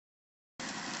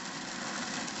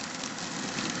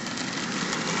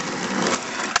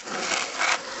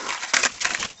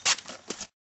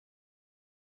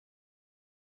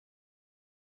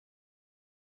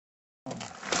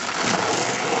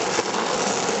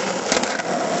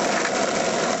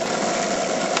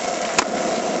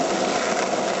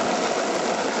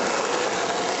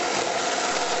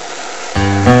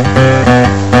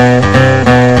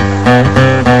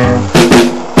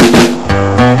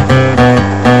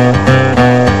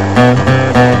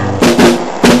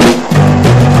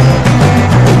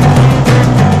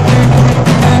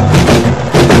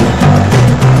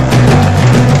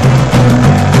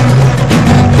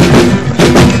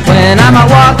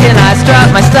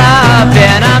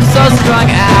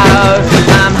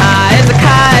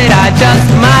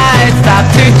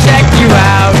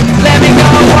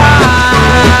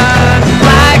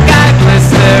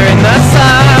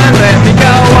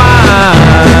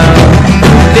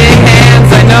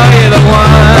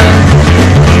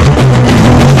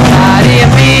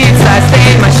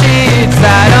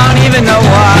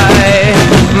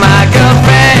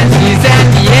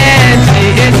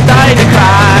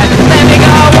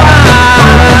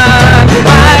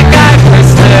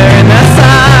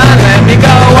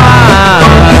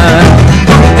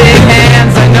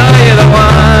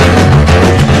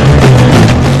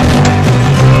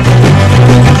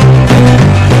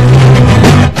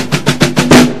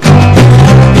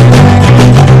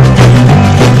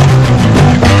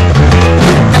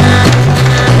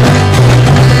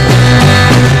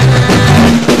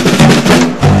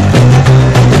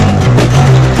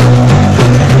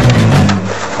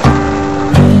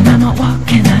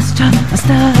I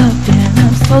stop and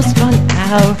I'm so strung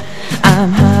out.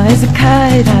 I'm high as a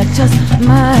kite, I just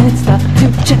might stop to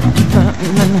check.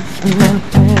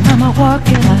 When I'm out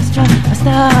walking, I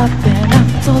stop and I'm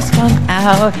so strung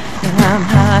out. And I'm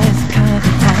high as a kite,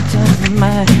 I just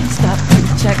might stop to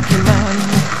check.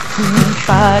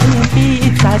 Body and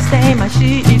beats, I stain my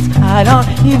sheets. I don't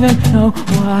even know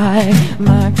why.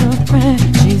 My girlfriend,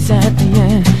 she's at the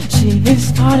end. She is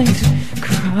starting to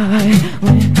cry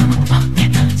when I'm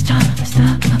walking.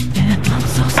 Stop, and I'm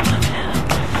so strung out.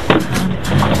 I'm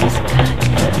high as a kite,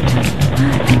 I just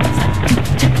might stop to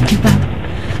check you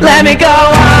out. Let me go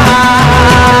on.